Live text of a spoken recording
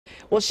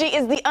Well, she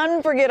is the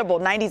unforgettable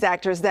 90s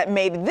actress that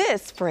made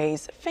this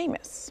phrase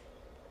famous.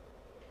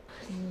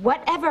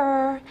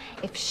 Whatever.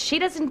 If she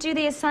doesn't do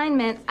the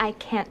assignment, I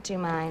can't do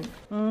mine.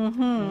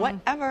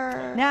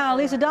 Whatever. Now,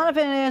 Elisa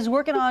Donovan is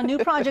working on new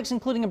projects,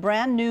 including a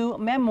brand new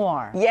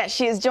memoir. Yes,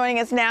 she is joining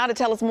us now to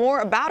tell us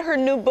more about her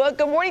new book.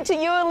 Good morning to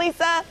you,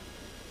 Elisa.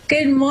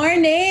 Good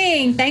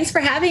morning. Thanks for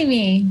having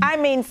me. I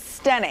mean,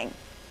 stunning.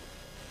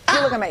 You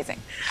look amazing.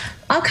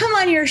 I'll come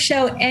on your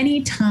show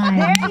anytime.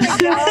 There you go.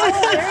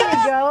 There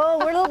you go.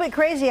 We're a little bit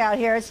crazy out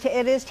here.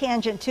 It is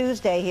Tangent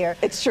Tuesday here.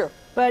 It's true.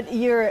 But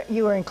you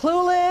were in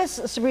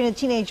Clueless, Sabrina the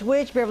Teenage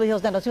Witch, Beverly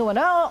Hills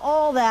 90210,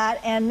 all that,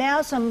 and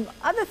now some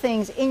other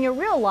things in your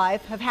real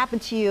life have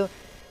happened to you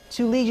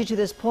to lead you to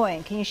this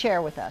point. Can you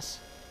share with us?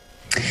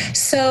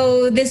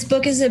 So this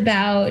book is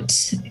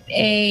about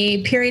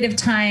a period of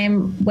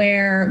time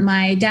where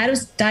my dad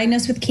was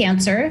diagnosed with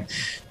cancer.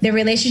 The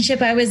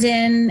relationship I was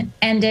in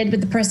ended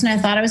with the person I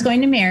thought I was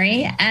going to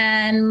marry,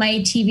 and my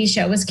TV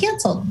show was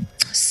canceled.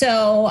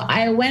 So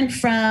I went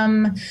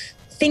from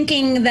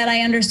thinking that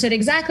I understood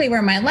exactly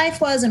where my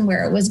life was and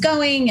where it was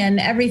going, and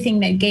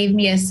everything that gave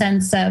me a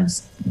sense of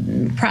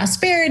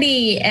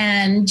prosperity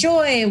and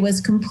joy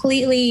was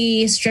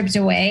completely stripped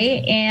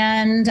away.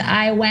 And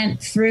I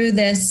went through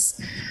this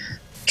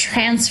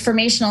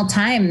transformational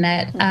time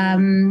that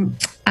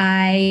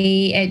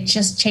it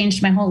just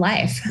changed my whole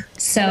life.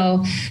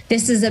 So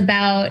this is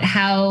about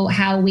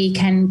how we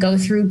can go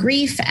through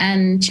grief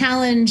and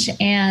challenge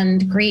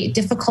and great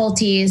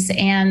difficulties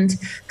and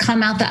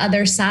come out the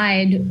other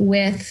side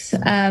with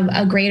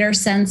a greater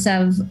sense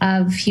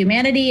of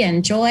humanity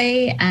and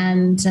joy.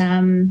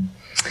 And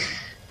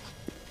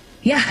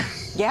yeah,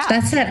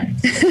 that's it.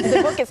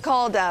 The book is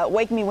called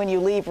Wake Me When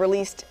You Leave,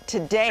 released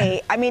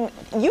today. I mean,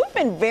 you've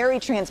been very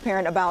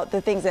transparent about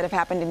the things that have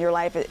happened in your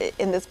life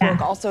in this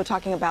book, also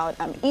talking about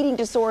eating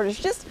disorders,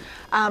 just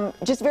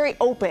very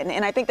open.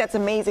 And I think that's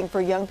amazing for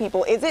young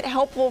people. Is it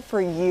helpful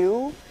for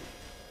you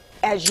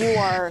as you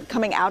are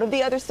coming out of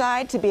the other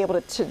side to be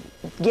able to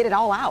get it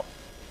all out?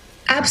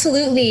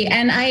 Absolutely.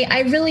 And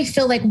I really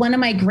feel like one of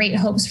my great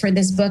hopes for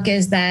this book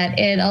is that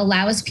it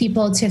allows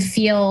people to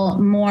feel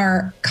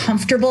more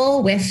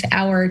comfortable with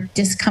our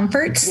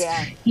discomforts.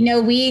 Yeah. You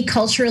know, we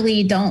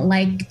culturally don't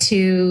like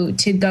to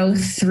go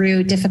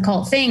through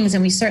difficult things,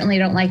 and we certainly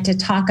don't like to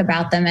talk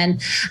about them.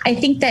 And I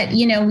think that,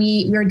 you know,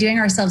 we're doing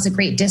ourselves a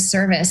great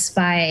disservice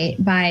by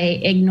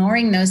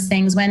ignoring those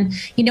things when,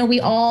 you know, we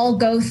all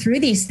go through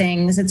these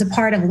things. It's a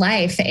part of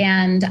life.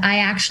 And I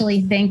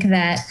actually think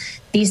that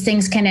these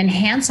things can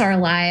enhance our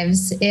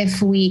lives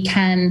if we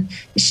can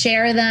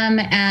share them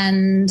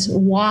and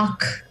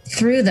walk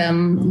through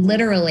them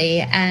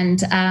literally.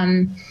 And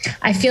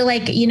I feel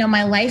like, you know,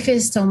 my life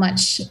is so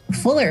much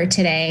fuller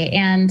today.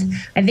 And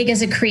I think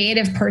as a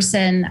creative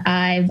person,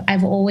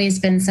 I've always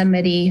been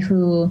somebody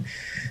who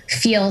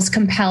feels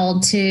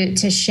compelled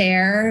to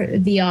share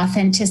the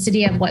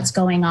authenticity of what's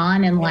going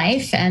on in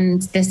life.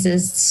 And this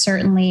is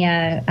certainly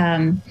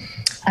a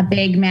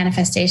big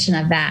manifestation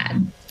of that.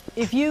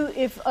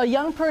 If a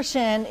young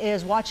person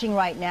is watching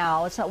right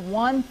now, it's not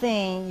one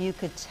thing you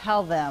could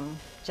tell them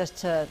just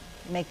to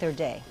make their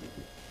day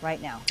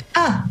right now.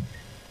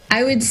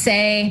 I would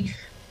say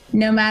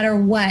no matter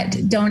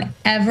what, don't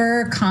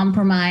ever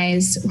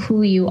compromise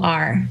who you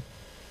are.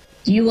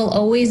 You will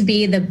always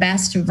be the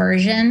best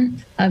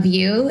version of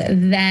you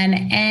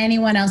than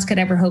anyone else could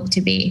ever hope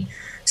to be.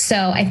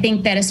 So I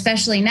think that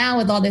especially now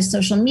with all this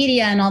social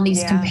media and all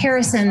these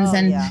comparisons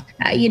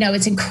you know,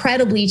 it's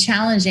incredibly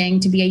challenging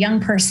to be a young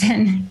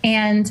person.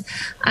 And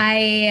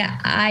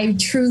I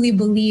truly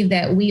believe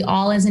that we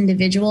all as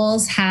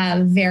individuals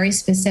have very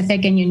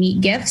specific and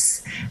unique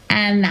gifts,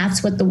 and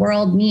that's what the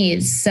world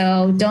needs.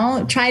 So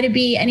don't try to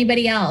be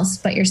anybody else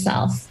but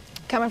yourself.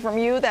 Coming from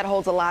you, that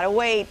holds a lot of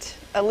weight.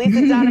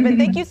 Elisa Donovan,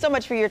 thank you so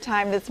much for your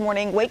time this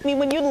morning. Wake Me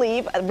When You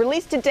Leave,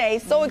 released today.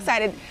 So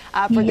excited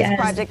for this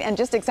project, and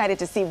just excited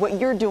to see what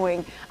you're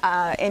doing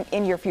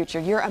in your future.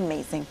 You're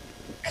amazing.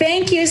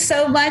 Thank you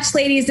so much,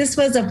 ladies. This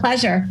was a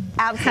pleasure.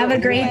 Absolutely. Have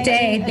a great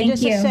day. And Thank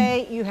just you. to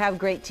say, you have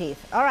great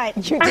teeth. All right.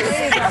 You do.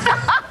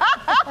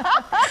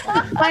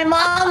 My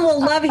mom will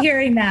love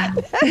hearing that.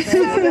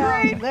 So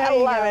great. I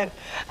love it.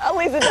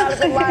 Elisa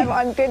Donovan live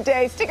on Good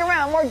Day. Stick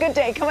around. More Good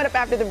Day coming up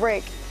after the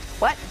break.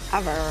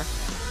 Whatever.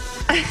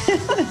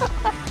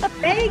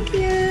 Thank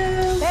you.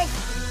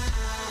 Thanks.